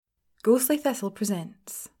Ghostly Thistle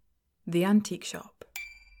presents The Antique Shop.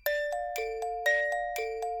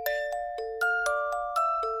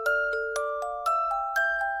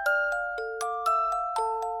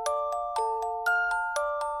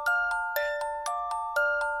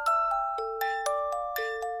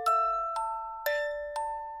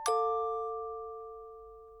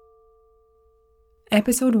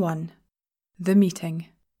 Episode 1. The Meeting.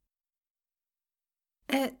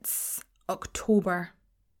 It's October.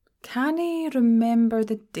 Can I remember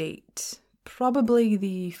the date? Probably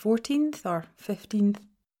the 14th or 15th.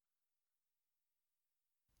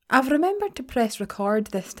 I've remembered to press record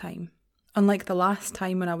this time, unlike the last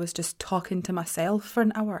time when I was just talking to myself for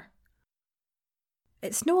an hour.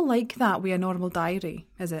 It's no like that with a normal diary,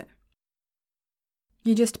 is it?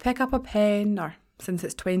 You just pick up a pen, or since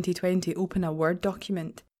it's 2020, open a Word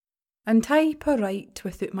document, and type or write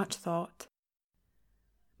without much thought.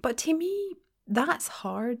 But to me, that's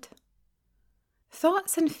hard.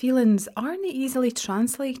 Thoughts and feelings aren't easily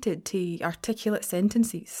translated to articulate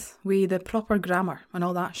sentences with the proper grammar and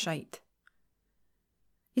all that shite.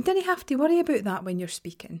 You didn't have to worry about that when you're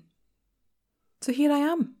speaking. So here I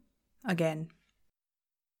am, again.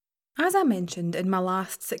 As I mentioned in my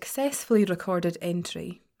last successfully recorded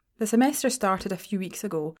entry, the semester started a few weeks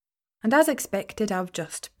ago, and as expected, I've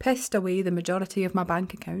just pissed away the majority of my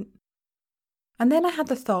bank account. And then I had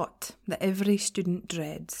the thought that every student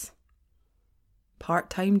dreads.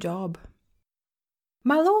 Part-time job.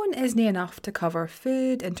 My loan isn't enough to cover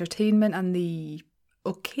food, entertainment and the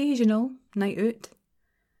occasional night out.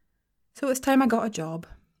 So it's time I got a job.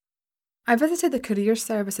 I visited the careers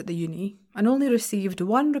service at the uni and only received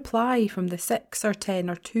one reply from the 6 or 10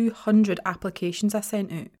 or 200 applications I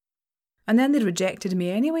sent out. And then they rejected me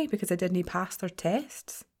anyway because I didn't pass their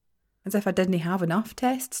tests. As if I didn't have enough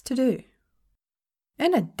tests to do.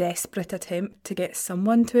 In a desperate attempt to get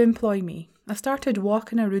someone to employ me, I started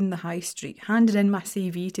walking around the high street, handing in my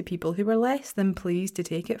CV to people who were less than pleased to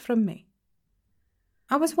take it from me.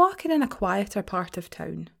 I was walking in a quieter part of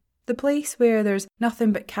town, the place where there's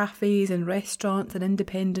nothing but cafes and restaurants and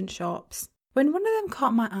independent shops, when one of them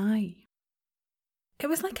caught my eye. It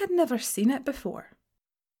was like I'd never seen it before,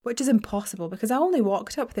 which is impossible because I only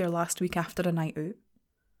walked up there last week after a night out.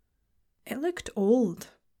 It looked old.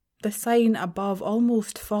 The sign above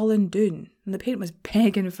almost fallen down, and the paint was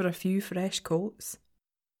begging for a few fresh coats.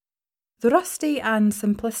 The rusty and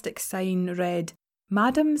simplistic sign read,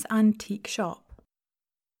 Madam's Antique Shop.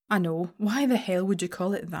 I know, why the hell would you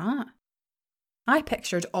call it that? I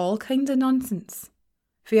pictured all kinds of nonsense,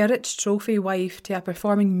 from a rich trophy wife to a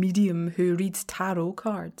performing medium who reads tarot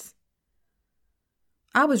cards.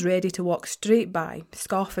 I was ready to walk straight by,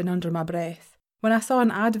 scoffing under my breath, when I saw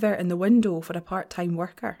an advert in the window for a part-time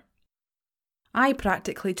worker. I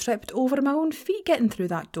practically tripped over my own feet getting through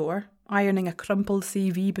that door, ironing a crumpled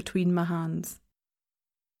CV between my hands.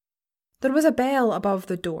 There was a bell above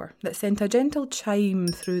the door that sent a gentle chime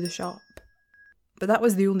through the shop, but that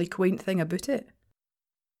was the only quaint thing about it.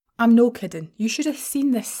 I'm no kidding, you should have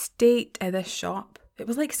seen the state of this shop. It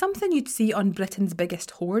was like something you'd see on Britain's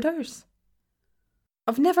Biggest Hoarders.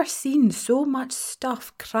 I've never seen so much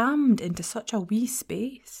stuff crammed into such a wee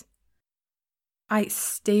space. I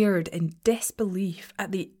stared in disbelief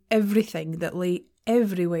at the everything that lay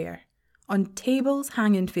everywhere, on tables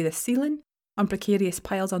hanging from the ceiling, on precarious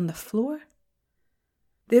piles on the floor.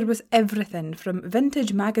 There was everything from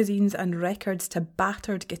vintage magazines and records to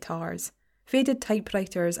battered guitars, faded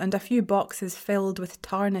typewriters and a few boxes filled with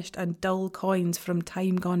tarnished and dull coins from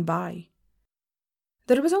time gone by.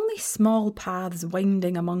 There was only small paths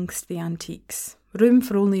winding amongst the antiques, room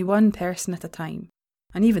for only one person at a time,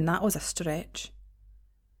 and even that was a stretch.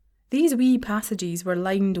 These wee passages were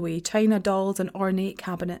lined with china dolls and ornate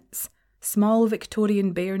cabinets, small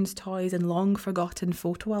Victorian bairns' toys and long-forgotten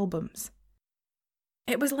photo albums.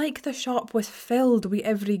 It was like the shop was filled with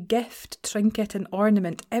every gift, trinket and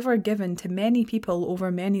ornament ever given to many people over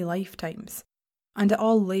many lifetimes, and it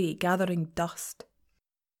all lay gathering dust.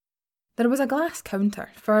 There was a glass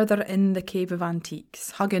counter further in the cave of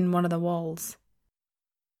antiques, hugging one of the walls.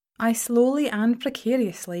 I slowly and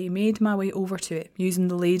precariously made my way over to it using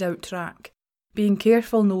the laid-out track, being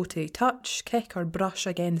careful not to touch, kick or brush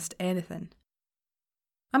against anything.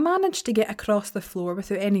 I managed to get across the floor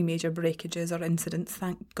without any major breakages or incidents,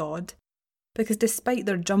 thank God, because despite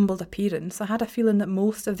their jumbled appearance, I had a feeling that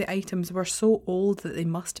most of the items were so old that they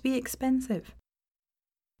must be expensive.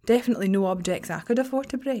 Definitely no objects I could afford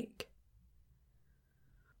to break.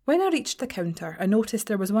 When I reached the counter, I noticed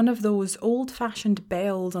there was one of those old-fashioned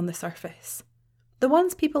bells on the surface, the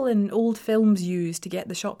ones people in old films use to get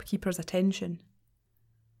the shopkeeper's attention.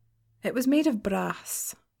 It was made of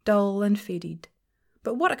brass, dull and faded,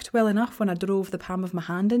 but worked well enough when I drove the palm of my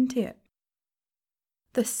hand into it.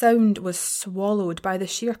 The sound was swallowed by the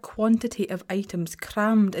sheer quantity of items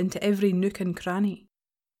crammed into every nook and cranny.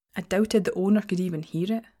 I doubted the owner could even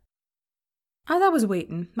hear it. As I was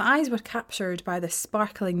waiting, my eyes were captured by the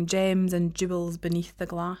sparkling gems and jewels beneath the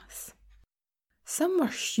glass. Some were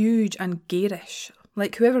huge and garish,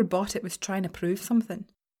 like whoever bought it was trying to prove something,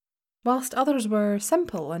 whilst others were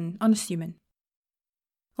simple and unassuming.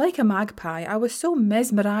 Like a magpie, I was so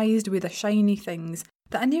mesmerised with the shiny things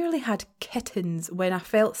that I nearly had kittens when I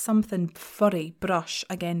felt something furry brush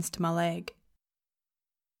against my leg.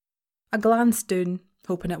 I glanced down,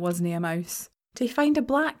 hoping it wasn't a mouse, to find a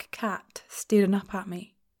black cat staring up at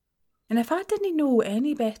me. And if I didn't know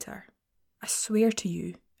any better, I swear to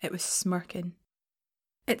you, it was smirking.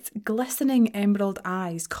 Its glistening emerald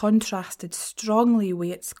eyes contrasted strongly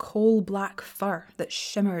with its coal-black fur that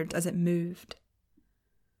shimmered as it moved.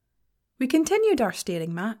 We continued our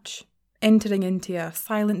staring match, entering into a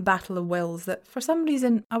silent battle of wills that, for some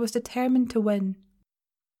reason, I was determined to win.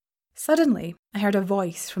 Suddenly, I heard a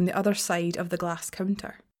voice from the other side of the glass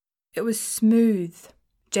counter. It was smooth,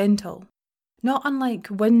 gentle, not unlike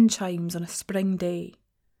wind chimes on a spring day.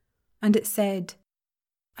 And it said,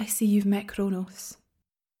 "I see you've met Kronos."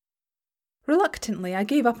 Reluctantly, I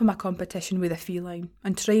gave up on my competition with a feline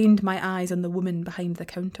and trained my eyes on the woman behind the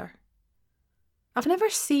counter. I've never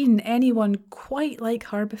seen anyone quite like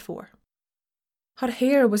her before. Her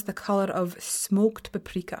hair was the colour of smoked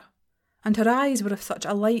paprika, and her eyes were of such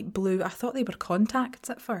a light blue I thought they were contacts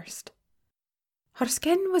at first. Her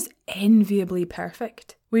skin was enviably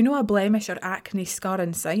perfect, with no blemish or acne scar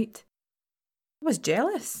in sight. I was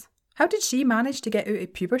jealous. How did she manage to get out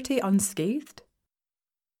of puberty unscathed?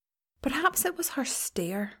 Perhaps it was her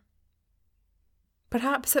stare.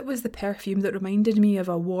 Perhaps it was the perfume that reminded me of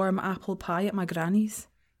a warm apple pie at my granny's.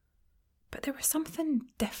 But there was something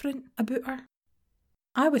different about her.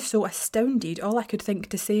 I was so astounded, all I could think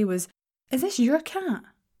to say was, "Is this your cat?"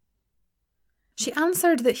 She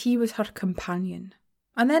answered that he was her companion,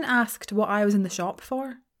 and then asked what I was in the shop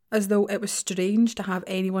for, as though it was strange to have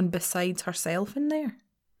anyone besides herself in there.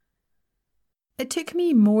 It took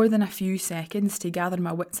me more than a few seconds to gather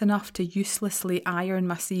my wits enough to uselessly iron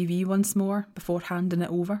my CV once more before handing it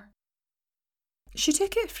over. She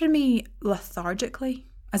took it from me lethargically,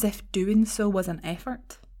 as if doing so was an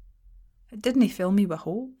effort. It didn't fill me with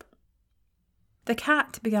hope. The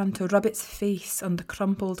cat began to rub its face on the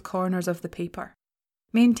crumpled corners of the paper,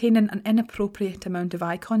 maintaining an inappropriate amount of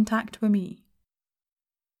eye contact with me.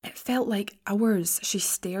 It felt like hours she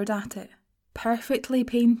stared at it, perfectly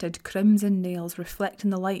painted crimson nails reflecting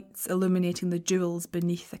the lights illuminating the jewels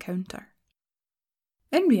beneath the counter.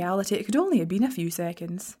 In reality, it could only have been a few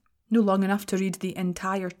seconds, no long enough to read the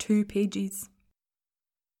entire 2 pages.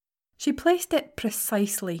 She placed it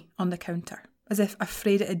precisely on the counter, as if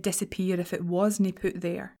afraid it'd disappear if it wasn't put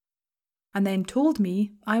there, and then told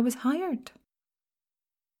me I was hired.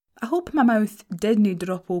 I hope my mouth didn't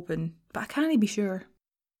drop open, but I can't be sure.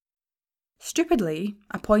 Stupidly,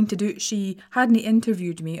 I pointed out she hadn't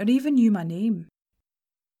interviewed me or even knew my name.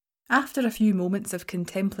 After a few moments of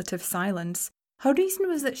contemplative silence, her reason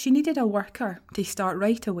was that she needed a worker to start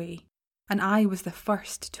right away, and I was the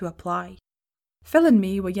first to apply, filling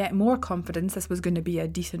me with yet more confidence this was going to be a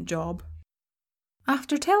decent job.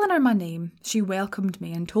 After telling her my name, she welcomed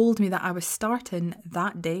me and told me that I was starting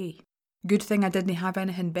that day. Good thing I didn't have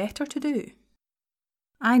anything better to do.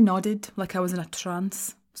 I nodded like I was in a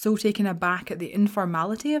trance, so taken aback at the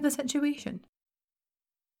informality of the situation.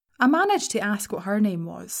 I managed to ask what her name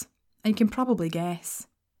was, and you can probably guess.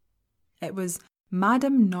 It was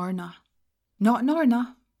Madame Norna. Not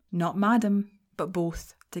Norna, not Madam, but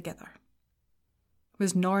both together.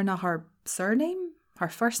 Was Norna her surname? Her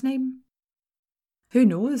first name? Who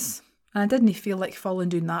knows? And I didn't feel like falling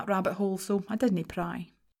down that rabbit hole, so I didn't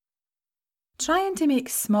pry. Trying to make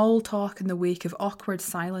small talk in the wake of awkward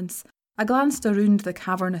silence, I glanced around the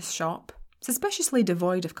cavernous shop, suspiciously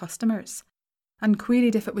devoid of customers, and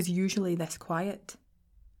queried if it was usually this quiet.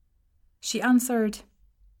 She answered,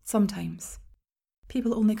 "Sometimes.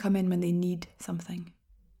 People only come in when they need something."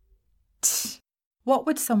 Tch, what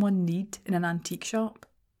would someone need in an antique shop?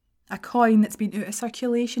 A coin that's been out of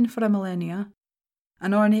circulation for a millennia?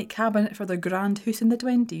 An ornate cabinet for the grand house in the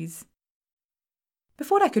 20s?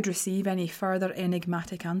 Before I could receive any further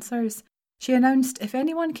enigmatic answers, she announced if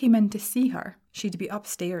anyone came in to see her, she'd be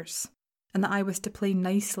upstairs, and that I was to play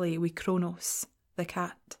nicely with Kronos, the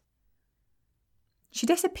cat. She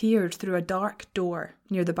disappeared through a dark door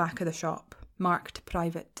near the back of the shop, marked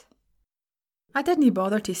private. I didn't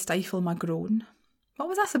bother to stifle my groan. What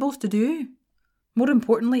was I supposed to do? More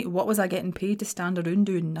importantly, what was I getting paid to stand around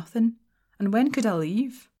doing nothing? And when could I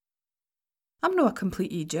leave? I'm no a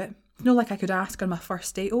complete idiot. It's no like I could ask on my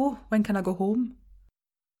first date, oh, when can I go home?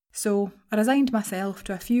 So I resigned myself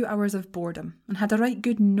to a few hours of boredom and had a right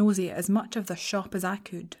good nosy at as much of the shop as I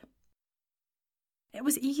could. It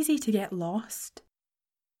was easy to get lost.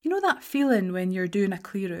 You know that feeling when you're doing a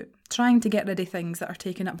clear out, trying to get rid of things that are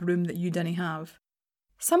taking up room that you didn't have?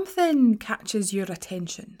 Something catches your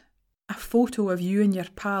attention. A photo of you and your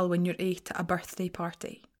pal when you're 8 at a birthday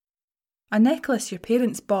party. A necklace your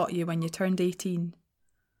parents bought you when you turned 18.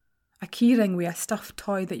 A keyring with a stuffed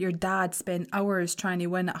toy that your dad spent hours trying to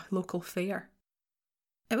win at a local fair.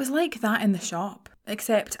 It was like that in the shop,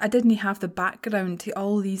 except I didn't have the background to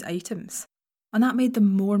all these items, and that made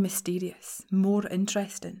them more mysterious, more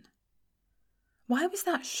interesting. Why was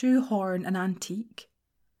that shoehorn an antique?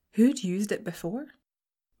 Who'd used it before?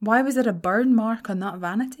 Why was there a burn mark on that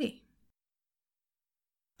vanity?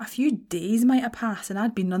 A few days might have passed and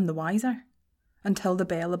I'd been none the wiser, until the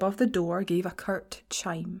bell above the door gave a curt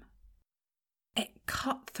chime. It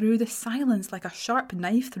cut through the silence like a sharp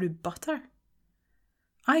knife through butter.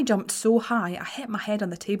 I jumped so high I hit my head on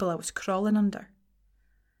the table I was crawling under.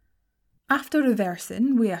 After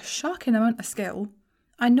reversing with a shocking amount of skill,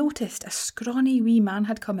 I noticed a scrawny wee man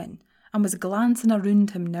had come in and was glancing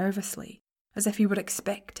around him nervously, as if he were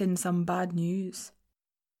expecting some bad news.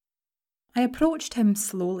 I approached him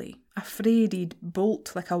slowly, afraid he'd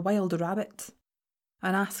bolt like a wild rabbit,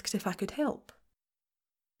 and asked if I could help.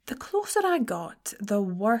 The closer I got, the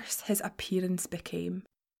worse his appearance became.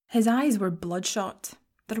 His eyes were bloodshot,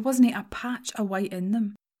 there wasn't a patch of white in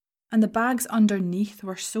them, and the bags underneath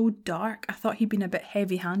were so dark I thought he'd been a bit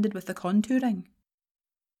heavy-handed with the contouring.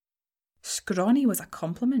 Scrawny was a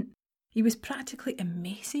compliment. He was practically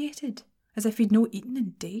emaciated, as if he'd no eaten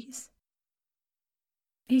in days.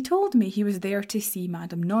 He told me he was there to see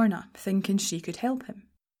Madame Norna, thinking she could help him.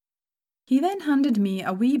 He then handed me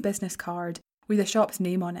a wee business card with the shop's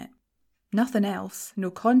name on it. Nothing else, no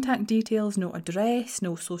contact details, no address,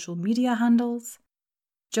 no social media handles.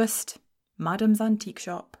 Just Madame's Antique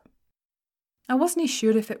Shop. I wasn't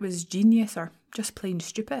sure if it was genius or just plain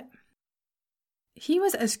stupid. He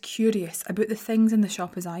was as curious about the things in the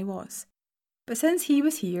shop as I was, but since he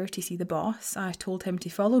was here to see the boss, I told him to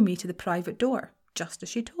follow me to the private door, just as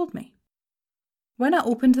she told me. When I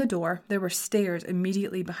opened the door, there were stairs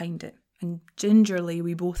immediately behind it, and gingerly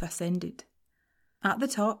we both ascended. At the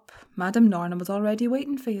top, Madame Norna was already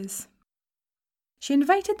waiting for us. She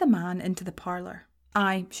invited the man into the parlour.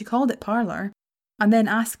 Aye, she called it parlour, and then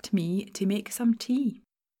asked me to make some tea.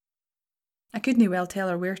 I couldn't well tell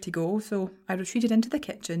her where to go, so I retreated into the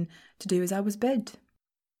kitchen to do as I was bid.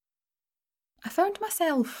 I found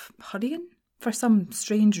myself hurrying for some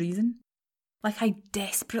strange reason, like I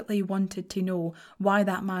desperately wanted to know why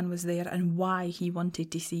that man was there and why he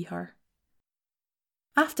wanted to see her.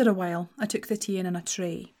 After a while, I took the tea in a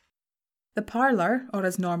tray. The parlour, or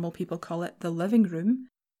as normal people call it, the living room,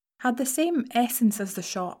 had the same essence as the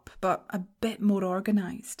shop, but a bit more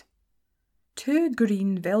organised. 2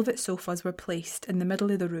 green velvet sofas were placed in the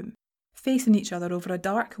middle of the room, facing each other over a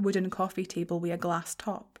dark wooden coffee table with a glass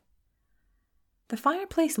top. The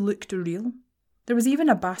fireplace looked real. There was even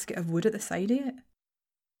a basket of wood at the side of it.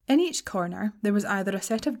 In each corner, there was either a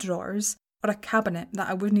set of drawers or a cabinet that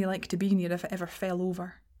I wouldn't like to be near if it ever fell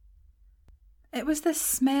over. It was the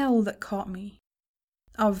smell that caught me,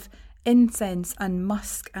 of incense and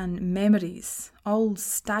musk and memories, all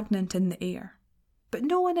stagnant in the air, but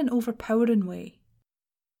no in an overpowering way.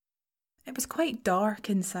 It was quite dark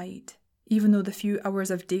inside, even though the few hours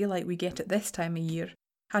of daylight we get at this time of year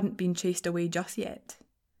hadn't been chased away just yet.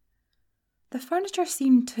 The furniture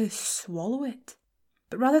seemed to swallow it,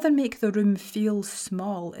 but rather than make the room feel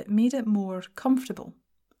small, it made it more comfortable,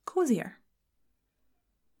 cosier.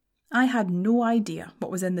 I had no idea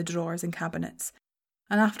what was in the drawers and cabinets,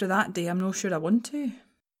 and after that day I'm no sure I want to.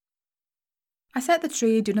 I set the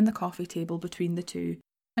tray down on the coffee table between the two,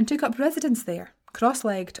 and took up residence there,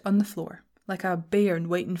 cross-legged on the floor, like a bairn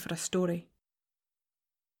waiting for a story.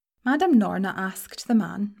 Madame Norna asked the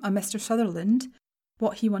man, a Mr. Sutherland,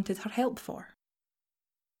 what he wanted her help for.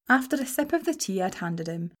 After a sip of the tea I'd handed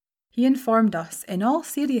him, he informed us, in all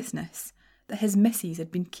seriousness, that his missus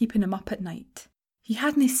had been keeping him up at night. He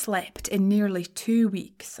hadn't slept in nearly 2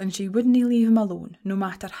 weeks, and she wouldn't leave him alone, no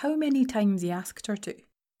matter how many times he asked her to.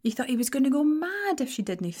 He thought he was going to go mad if she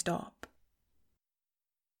didn't stop.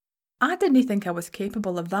 I didn't think I was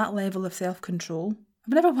capable of that level of self-control.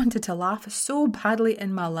 I've never wanted to laugh so badly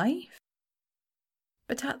in my life.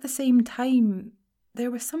 But at the same time, there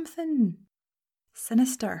was something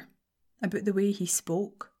sinister about the way he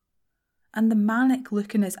spoke, and the manic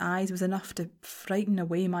look in his eyes was enough to frighten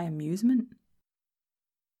away my amusement.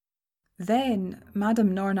 Then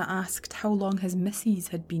Madame Norna asked how long his missus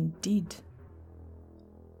had been dead.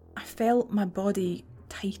 I felt my body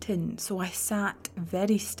tighten, so I sat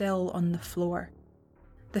very still on the floor.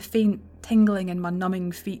 The faint tingling in my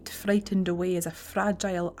numbing feet frightened away as a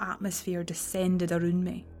fragile atmosphere descended around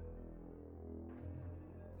me.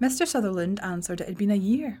 Mr. Sutherland answered it had been a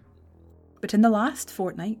year, but in the last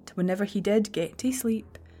fortnight, whenever he did get to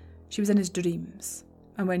sleep, she was in his dreams,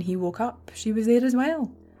 and when he woke up, she was there as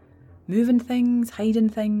well, moving things, hiding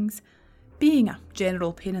things, being a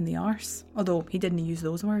general pain in the arse, although he didn't use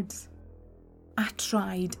those words. I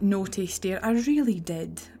tried not to stare, I really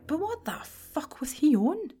did, but what the fuck was he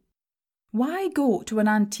on? Why go to an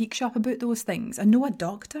antique shop about those things and know a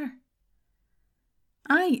doctor?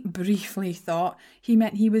 I briefly thought he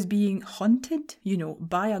meant he was being haunted,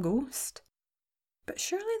 by a ghost. But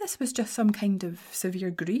surely this was just some kind of severe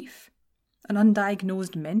grief, an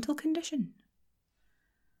undiagnosed mental condition.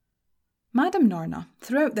 Madame Norna,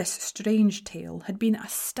 throughout this strange tale, had been a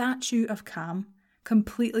statue of calm,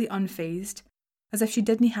 completely unfazed, as if she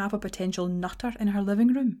didn't have a potential nutter in her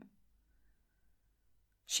living room.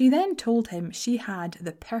 She then told him she had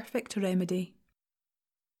the perfect remedy.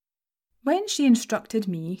 When she instructed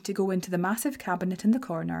me to go into the massive cabinet in the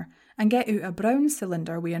corner and get out a brown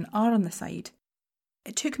cylinder with an R on the side,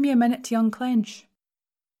 it took me a minute to unclench.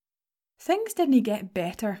 Things didn't get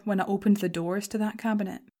better when I opened the doors to that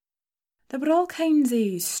cabinet. There were all kinds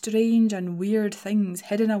of strange and weird things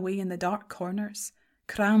hidden away in the dark corners,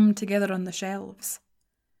 crammed together on the shelves.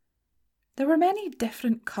 There were many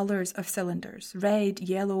different colours of cylinders, red,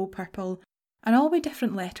 yellow, purple, and all with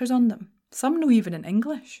different letters on them, some no even in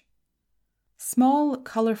English. Small,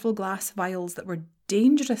 colourful glass vials that were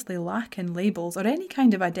dangerously lacking labels or any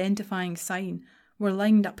kind of identifying sign were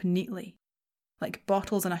lined up neatly, like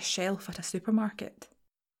bottles on a shelf at a supermarket.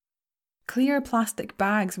 Clear plastic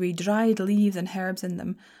bags with dried leaves and herbs in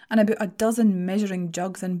them, and about a dozen measuring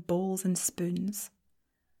jugs and bowls and spoons.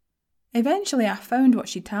 Eventually I found what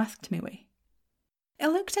she tasked me with. It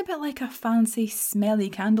looked a bit like a fancy, smelly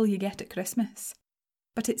candle you get at Christmas,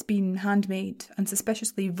 but it's been handmade and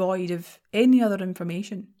suspiciously void of any other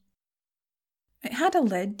information. It had a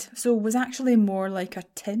lid, so was actually more like a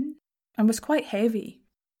tin, and was quite heavy.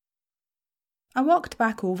 I walked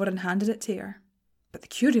back over and handed it to her, but the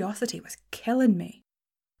curiosity was killing me.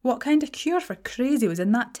 What kind of cure for crazy was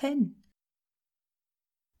in that tin?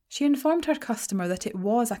 She informed her customer that it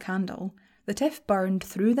was a candle, that if burned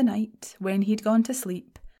through the night, when he'd gone to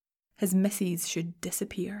sleep, his missus should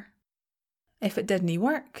disappear. If it didn't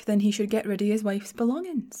work, then he should get rid of his wife's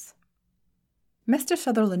belongings. Mr.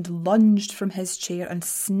 Sutherland lunged from his chair and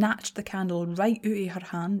snatched the candle right out of her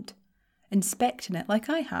hand, inspecting it like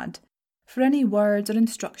I had, for any words or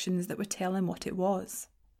instructions that would tell him what it was.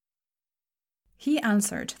 He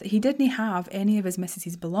answered that he didn't have any of his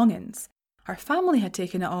missus's belongings. Her family had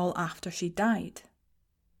taken it all after she died.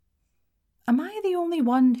 Am I the only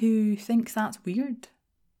one who thinks that's weird?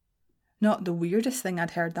 Not the weirdest thing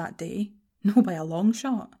I'd heard that day. No, by a long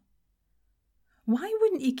shot. Why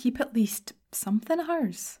wouldn't he keep at least something of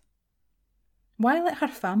hers? Why let her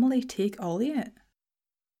family take all of it?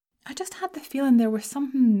 I just had the feeling there was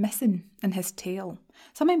something missing in his tale,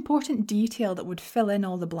 some important detail that would fill in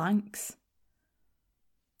all the blanks.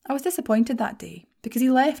 I was disappointed that day because he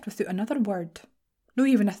left without another word, no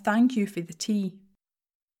even a thank you for the tea.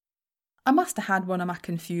 I must have had one of my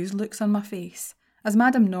confused looks on my face as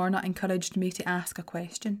Madame Norna encouraged me to ask a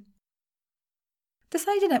question.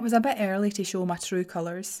 Deciding it was a bit early to show my true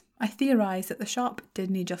colours, I theorised that the shop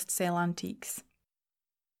didn't just sell antiques.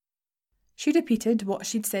 She repeated what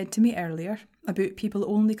she'd said to me earlier about people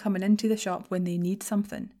only coming into the shop when they need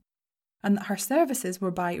something, and that her services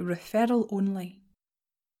were by referral only.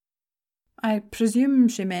 I presume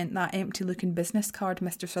she meant that empty-looking business card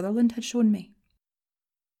Mr. Sutherland had shown me.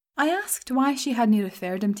 I asked why she hadn't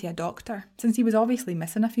referred him to a doctor, since he was obviously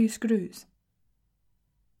missing a few screws.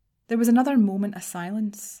 There was another moment of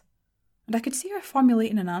silence, and I could see her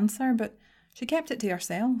formulating an answer, but she kept it to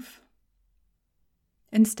herself.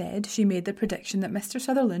 Instead, she made the prediction that Mr.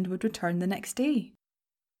 Sutherland would return the next day,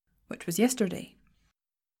 which was yesterday.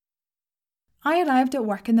 I arrived at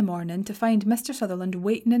work in the morning to find Mr. Sutherland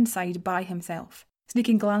waiting inside by himself,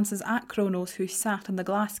 sneaking glances at Kronos, who sat on the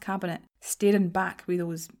glass cabinet, staring back with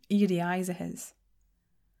those eerie eyes of his.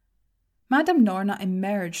 Madame Norna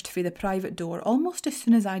emerged through the private door almost as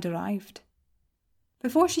soon as I'd arrived.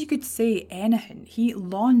 Before she could say anything, he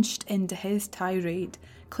launched into his tirade,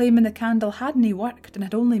 claiming the candle hadn't worked and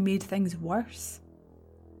had only made things worse.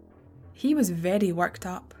 He was very worked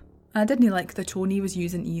up, and I didn't like the tone he was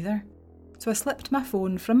using either, so I slipped my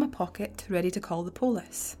phone from my pocket, ready to call the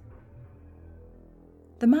police.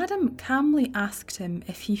 The madam calmly asked him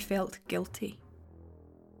if he felt guilty.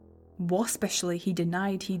 Waspishly, he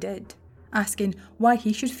denied he did, asking why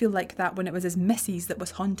he should feel like that when it was his missus that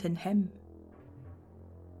was haunting him.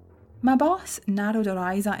 My boss narrowed her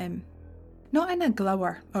eyes at him, not in a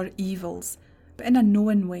glower or evils, but in a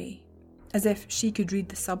knowing way, as if she could read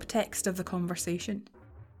the subtext of the conversation.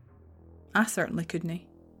 I certainly couldn't.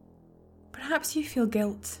 Perhaps you feel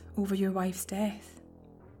guilt over your wife's death.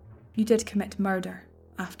 You did commit murder,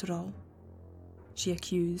 after all, she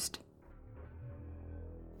accused.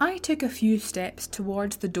 I took a few steps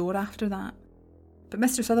towards the door after that, but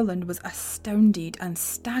Mr. Sutherland was astounded and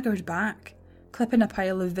staggered back, clipping a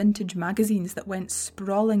pile of vintage magazines that went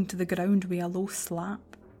sprawling to the ground with a low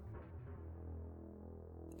slap.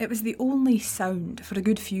 It was the only sound for a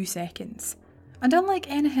good few seconds, and unlike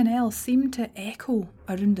anything else, seemed to echo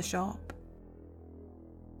around the shop.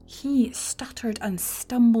 He stuttered and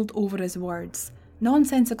stumbled over his words,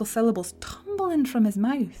 nonsensical syllables tumbling from his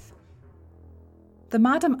mouth. The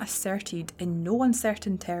madam asserted in no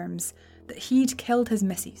uncertain terms that he'd killed his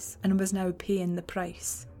missus and was now paying the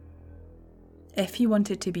price. If he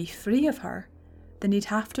wanted to be free of her, then he'd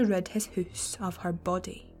have to rid his house of her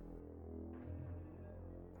body.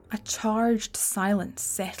 A charged silence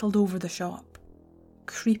settled over the shop,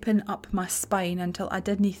 creeping up my spine until I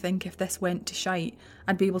didn't think if this went to shite,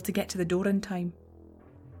 I'd be able to get to the door in time.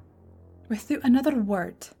 Without another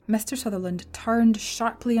word, Mr. Sutherland turned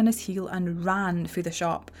sharply on his heel and ran through the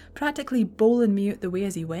shop, practically bowling me out the way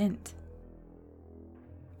as he went.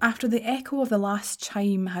 After the echo of the last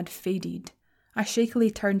chime had faded, I shakily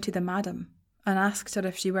turned to the madam and asked her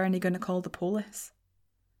if she weren't going to call the police.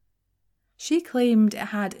 She claimed it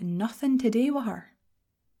had nothing to do with her.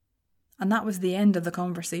 And that was the end of the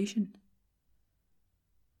conversation.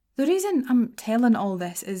 The reason I'm telling all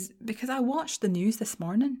this is because I watched the news this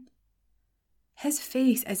morning. His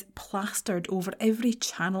face is plastered over every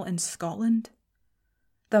channel in Scotland.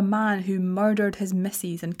 The man who murdered his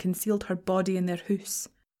missus and concealed her body in their house.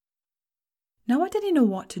 Now I didn't know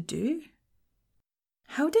what to do.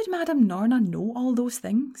 How did Madame Norna know all those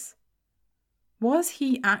things? Was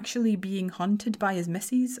he actually being haunted by his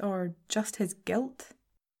missus, or just his guilt?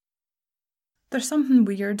 There's something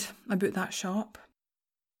weird about that shop.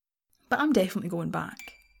 But I'm definitely going back.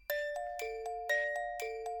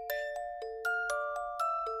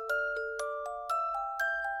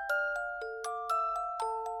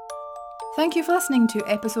 Thank you for listening to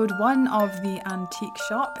episode 1 of The Antique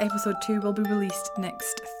Shop. Episode 2 will be released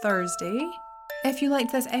next Thursday. If you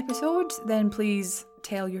liked this episode, then please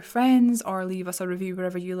tell your friends or leave us a review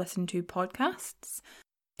wherever you listen to podcasts.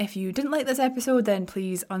 If you didn't like this episode, then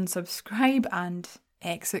please unsubscribe and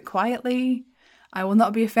exit quietly. I will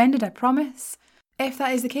not be offended, I promise. If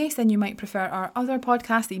that is the case, then you might prefer our other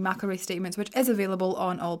podcast, The McElroy Statements, which is available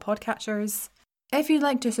on all podcatchers. If you'd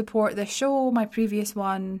like to support this show, my previous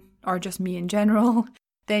one, or just me in general,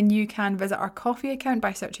 then you can visit our Ko-fi account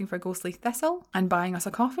by searching for Ghostly Thistle and buying us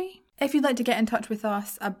a coffee. If you'd like to get in touch with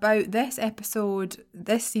us about this episode,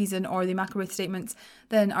 this season, or the McElroy Statements,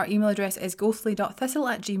 then our email address is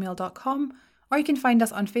ghostly.thistle@gmail.com, or you can find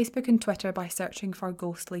us on Facebook and Twitter by searching for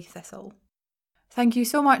Ghostly Thistle. Thank you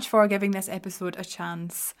so much for giving this episode a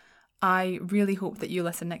chance. I really hope that you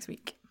listen next week.